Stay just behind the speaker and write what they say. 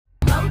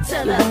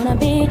You wanna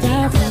be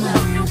down for me.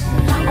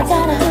 I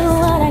gotta do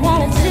what I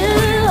gotta do.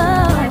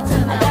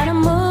 I gotta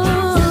move on,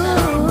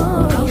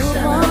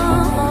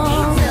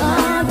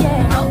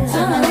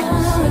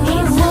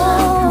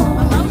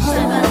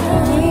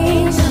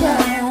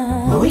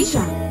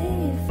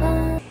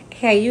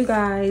 Hey you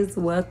guys,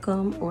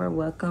 welcome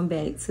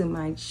back to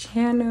my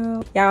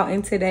channel. Y'all,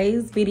 in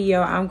today's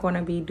video I'm going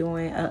to be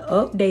doing an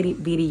updated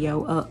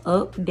video,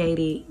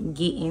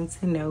 getting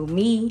to know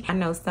me. I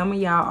know some of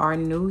y'all are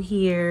new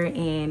here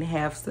and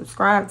have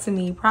subscribed to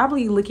me,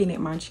 probably looking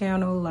at my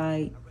channel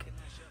like,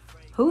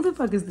 who the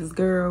fuck is this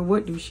girl?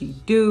 What do she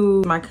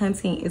do? My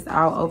content is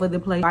all over the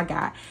place. I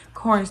got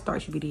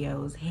cornstarch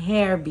videos,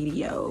 hair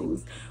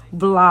videos,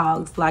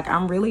 vlogs. Like,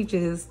 I'm really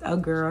just a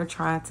girl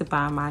trying to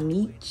find my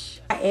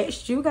niche. I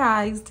asked you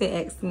guys to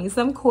ask me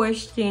some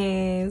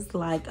questions,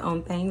 like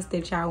on things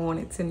that y'all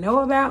wanted to know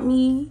about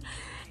me.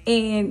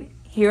 And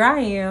here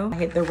I am. I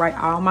had to write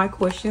all my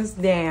questions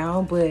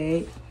down,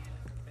 but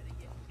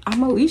I'm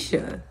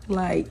Moesha.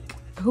 Like,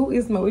 who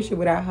is Moesha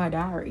without her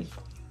diary?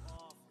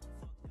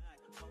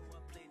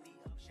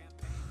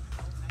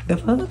 The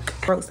fuck?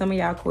 Wrote some of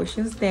y'all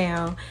questions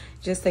down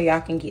just so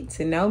y'all can get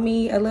to know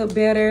me a little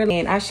better.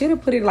 And I should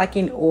have put it like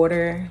in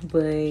order,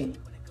 but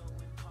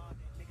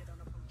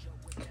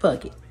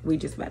fuck it. We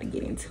just about to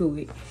get into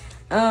it.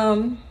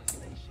 The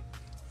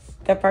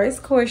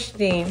first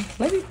question,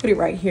 let me put it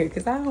right here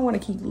because I don't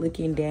want to keep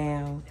looking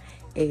down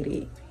at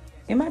it.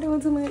 Am I doing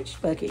too much?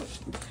 Fuck it.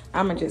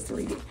 I'ma just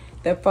read it.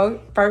 The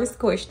first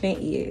question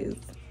is,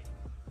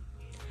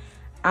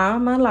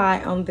 I'm a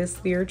lot on the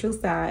spiritual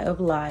side of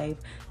life.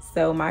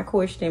 So my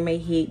question may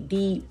hit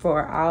deep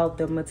for all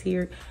the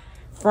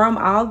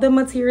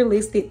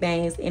materialistic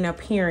things in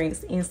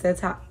appearance in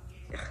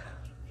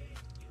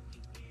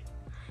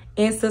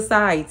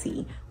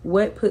society.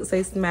 What puts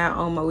a smile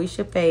on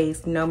Moesha's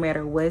face no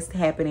matter what's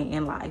happening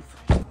in life?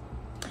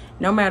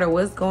 No matter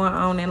what's going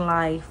on in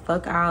life,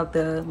 fuck all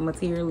the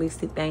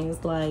materialistic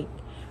things. Like,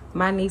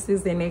 my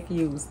nieces and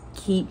nephews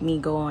keep me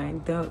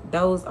going.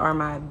 Those are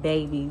my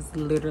babies,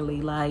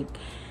 literally. Like,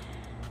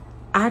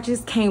 I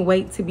just can't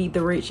wait to be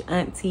the rich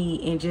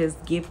auntie and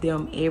just give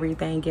them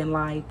everything in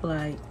life.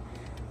 Like,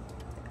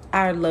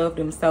 I love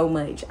them so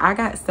much. I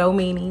got so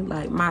many.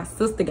 Like, my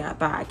sister got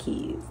 5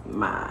 kids.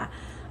 My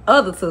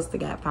other sister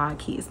got 5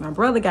 kids. My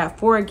brother got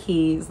 4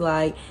 kids.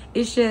 Like,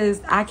 it's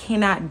just, I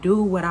cannot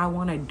do what I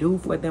want to do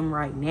for them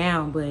right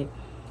now. But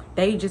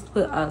they just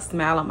put a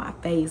smile on my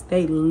face.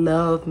 They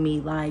love me.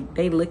 Like,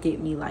 they look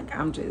at me like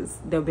I'm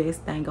just the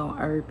best thing on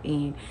earth.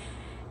 And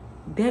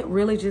that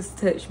really just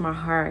touched my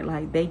heart.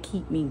 Like, they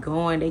keep me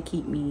going, they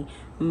keep me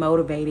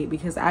motivated,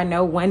 because I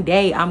know one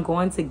day I'm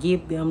going to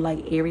give them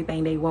like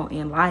everything they want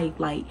in life.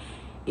 Like,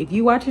 if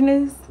you watching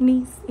this,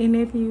 niece and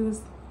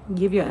nephews,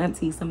 give your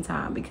auntie some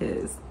time,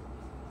 because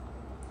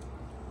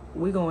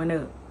we're going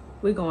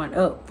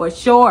up for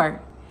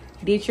sure.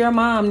 Did your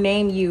mom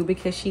name you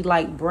because she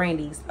liked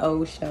Brandy's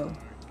old show?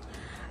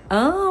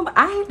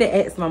 I had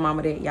to ask my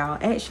mama that, y'all.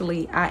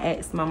 Actually, I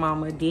asked my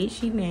mama, did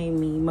she name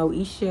me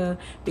Moesha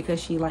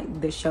because she liked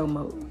the show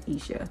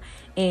Moesha?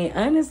 And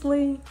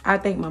honestly, I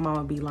think my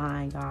mama be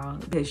lying, y'all,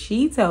 because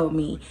she told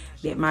me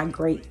that my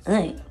great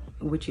aunt,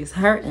 which is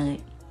her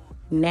aunt,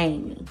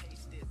 named me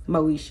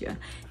Moesha.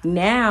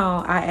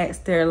 Now I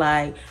asked her,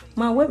 like,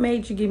 Mom, what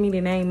made you give me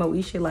the name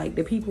Moesha? Like,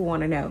 the people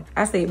want to know.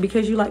 I said,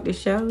 because you like the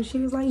show? She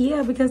was like,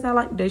 yeah, because I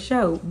like the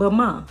show. But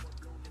Mom,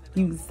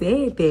 you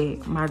said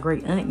that my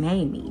great aunt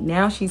named me.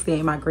 Now she's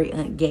saying my great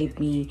aunt gave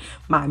me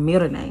my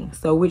middle name.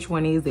 So which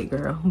one is it,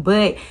 girl?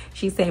 But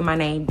she said my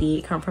name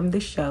did come from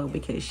the show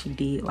because she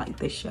did like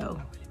the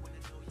show.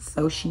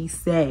 So she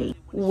say,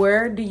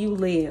 where do you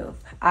live?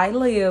 I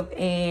live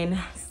in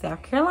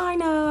South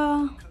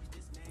Carolina.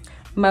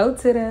 Mo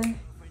to the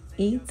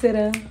E to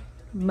the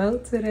Mo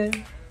to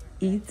the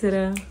E to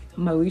the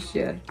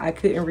Moesha. I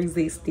couldn't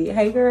resist it.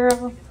 Hey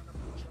girl.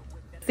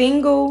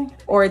 Single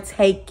or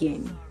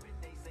taken?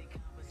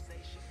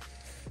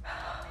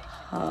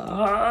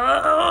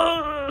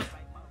 I'm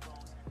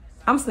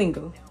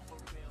single.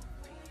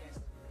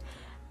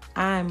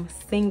 I'm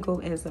single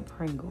as a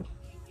Pringle.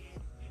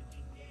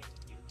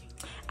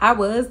 I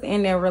was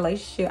in a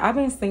relationship. I've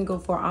been single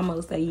for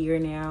almost a year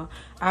now.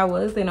 I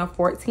was in a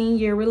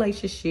 14-year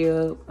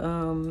relationship.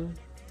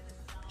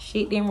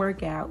 Shit didn't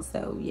work out.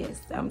 So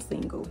yes, I'm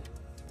single.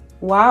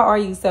 Why are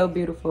you so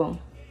beautiful?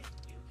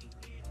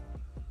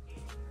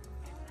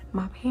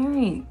 My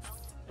parents.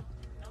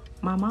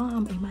 My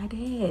mom and my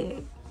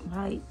dad.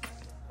 Like,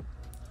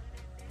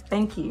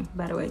 thank you,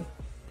 by the way.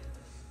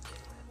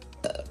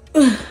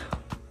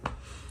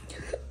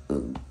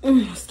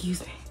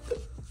 Excuse me.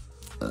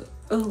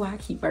 Oh, I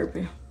keep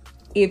burping.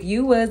 If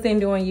you wasn't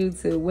doing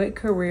YouTube, what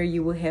career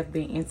you would have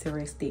been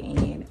interested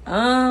in?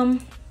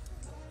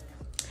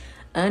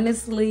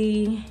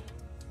 Honestly,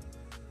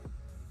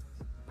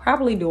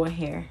 probably doing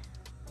hair.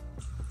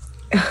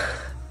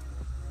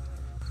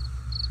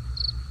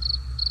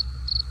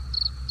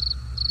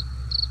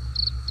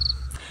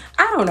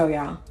 I don't know,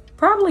 y'all.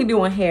 Probably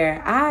doing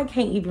hair. I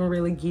can't even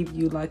really give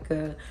you like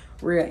a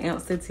real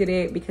answer to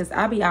that, because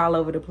I be all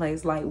over the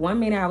place. Like, one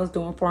minute I was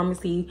doing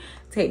pharmacy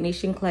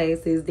technician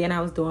classes, then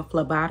I was doing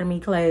phlebotomy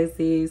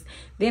classes,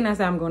 then I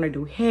said I'm going to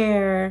do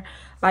hair.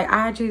 Like,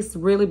 I just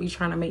really be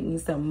trying to make me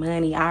some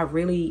money. I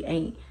really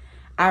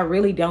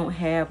don't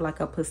have like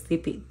a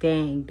specific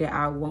thing that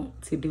I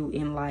want to do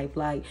in life.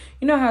 Like,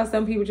 you know how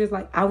some people just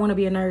like, I want to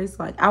be a nurse.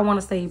 Like, I want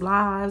to save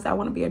lives. I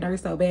want to be a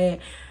nurse so bad.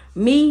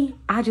 Me,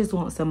 I just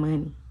want some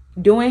money.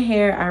 Doing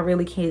hair, I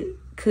really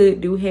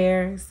could do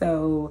hair.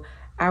 So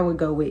I would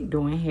go with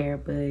doing hair,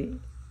 but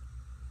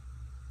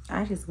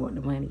I just want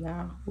the money,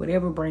 y'all.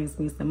 Whatever brings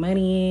me some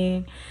money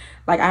in.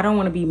 Like, I don't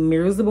want to be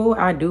miserable.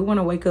 I do want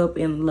to wake up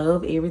and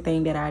love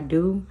everything that I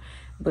do,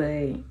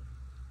 but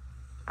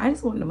I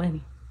just want the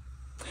money.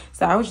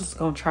 So I was just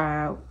going to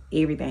try out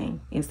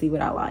everything and see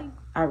what I like.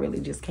 I really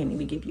just can't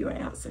even give you an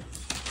answer.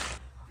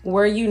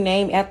 Were you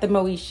named after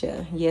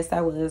Moesha? Yes,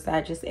 I was.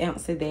 I just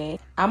answered that.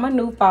 I'm a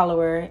new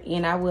follower,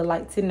 and I would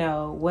like to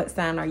know, what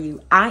sign are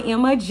you? I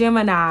am a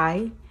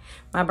Gemini.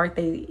 My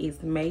birthday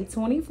is May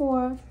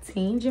 24th.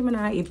 Team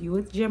Gemini. If you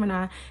a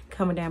Gemini,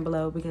 comment down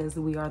below, because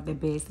we are the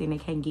best, and it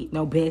can't get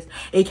no best.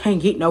 It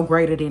can't get no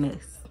greater than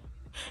us.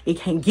 It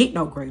can't get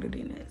no greater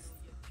than us.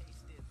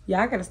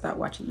 Y'all gotta stop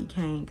watching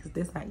Ekane, because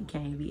this how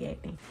Ekane be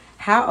acting.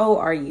 How old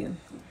are you?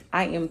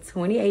 I am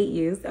 28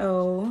 years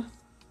old.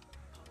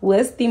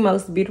 What's the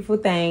most beautiful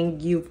thing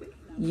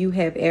you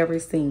have ever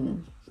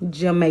seen?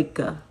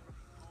 Jamaica.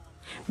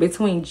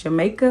 Between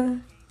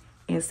Jamaica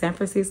and San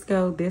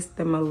Francisco, this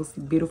the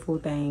most beautiful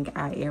thing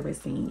I ever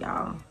seen,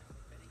 y'all.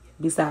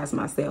 Besides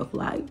myself,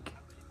 like,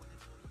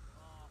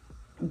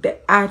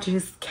 I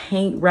just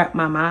can't wrap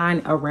my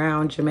mind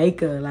around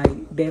Jamaica.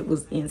 Like, that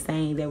was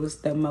insane. That was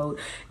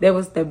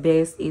the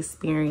best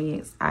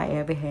experience I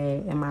ever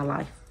had in my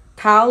life.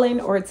 Calling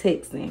or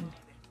texting?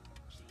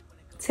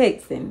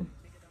 Texting.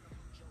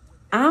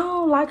 I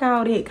don't like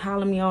all that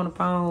calling me on the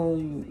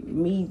phone,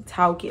 me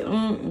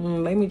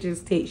talking. Let me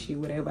just text you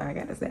whatever I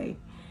gotta say.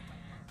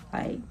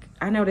 Like,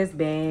 I know that's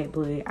bad,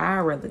 but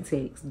I'd rather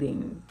text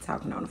than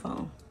talking on the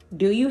phone.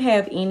 Do you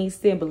have any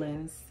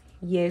siblings?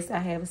 Yes, I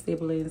have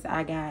siblings.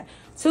 I got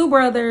 2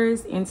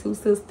 brothers and 2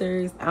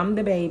 sisters. I'm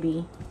the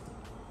baby.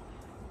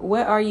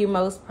 What are you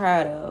most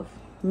proud of?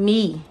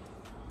 Me.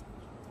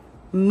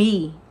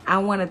 I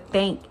want to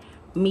thank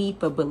me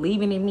for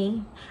believing in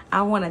me.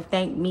 I want to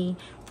thank me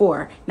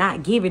for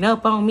not giving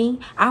up on me.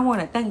 I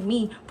want to thank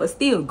me for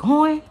still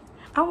going.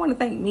 I want to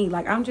thank me.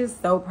 Like, I'm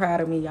just so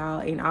proud of me, y'all,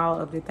 and all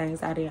of the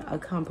things I did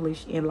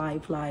accomplish in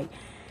life. Like,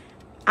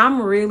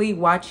 I'm really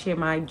watching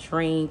my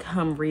dream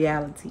come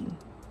reality.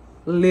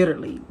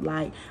 Literally.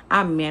 Like,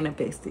 I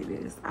manifested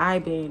this.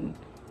 I'm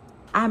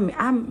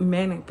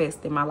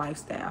manifesting my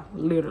lifestyle.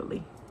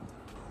 Literally.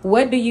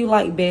 What do you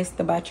like best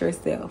about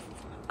yourself?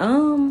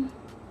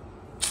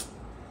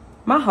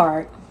 My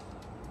heart.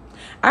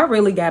 I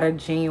really got a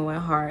genuine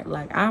heart.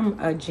 Like, I'm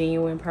a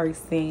genuine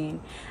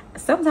person.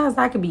 Sometimes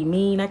I could be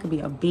mean. I could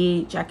be a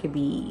bitch. I could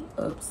be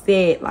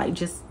upset. Like,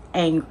 just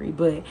angry.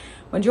 But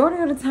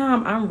majority of the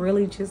time, I'm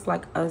really just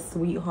like a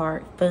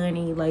sweetheart,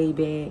 funny, laid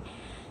back,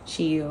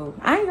 chill.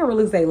 I ain't gonna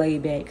really say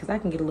laid back, because I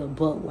can get a little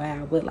buck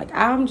wild. But, like,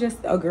 I'm just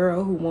a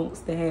girl who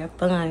wants to have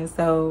fun.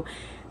 So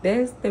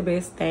that's the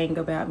best thing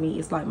about me.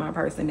 It's like my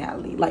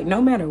personality. Like,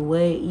 no matter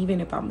what, even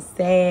if I'm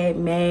sad,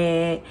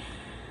 mad,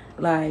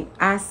 like,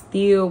 I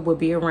still would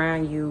be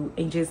around you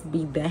and just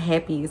be the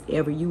happiest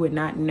ever. You would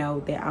not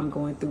know that I'm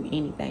going through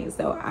anything.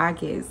 So I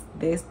guess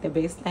that's the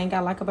best thing I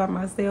like about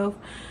myself.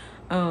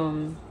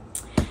 And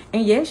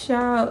yes,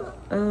 y'all,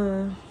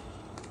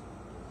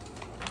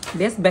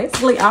 that's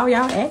basically all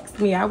y'all asked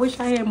me. I wish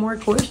I had more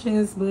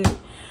questions, but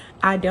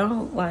I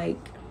don't. Like,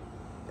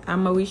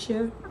 I'm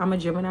Moesha. I'm a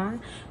Gemini,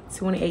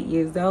 28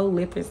 years old,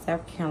 live in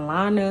South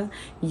Carolina.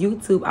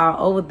 YouTube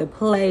all over the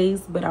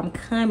place, but I'm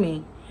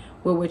coming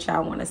with what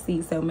y'all want to see.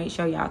 So make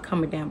sure y'all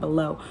comment down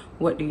below,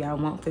 what do y'all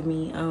want for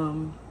me.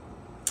 I'm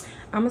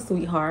a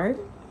sweetheart.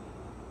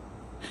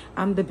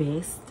 I'm the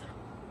best.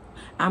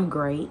 I'm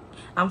great.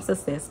 I'm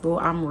successful.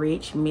 I'm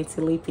rich,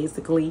 mentally,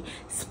 physically,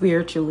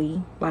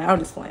 spiritually. Like, I'm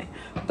just playing.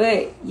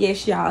 But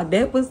yes, y'all,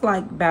 that was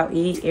like about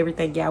it.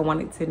 Everything y'all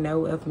wanted to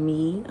know of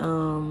me.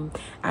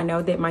 I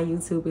know that my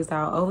YouTube is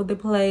all over the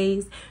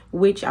place,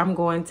 which I'm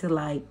going to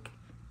like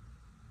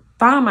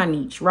find my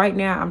niche. Right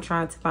now, I'm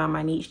trying to find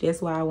my niche.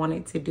 That's why I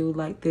wanted to do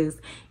like this.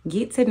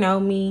 Get to know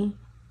me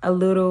a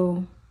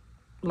little,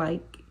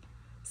 like,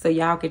 so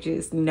y'all could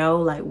just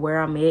know like where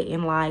I'm at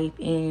in life.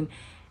 And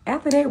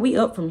after that, we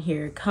up from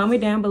here.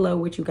 Comment down below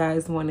what you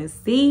guys want to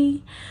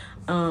see.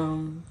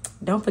 Don't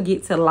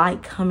forget to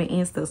like, comment,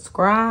 and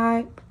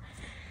subscribe.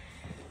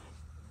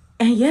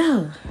 And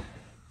yeah,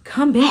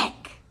 come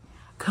back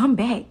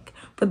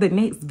for the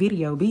next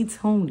video. Be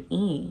tuned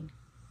in.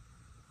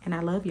 And I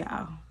love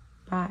y'all.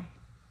 Bye.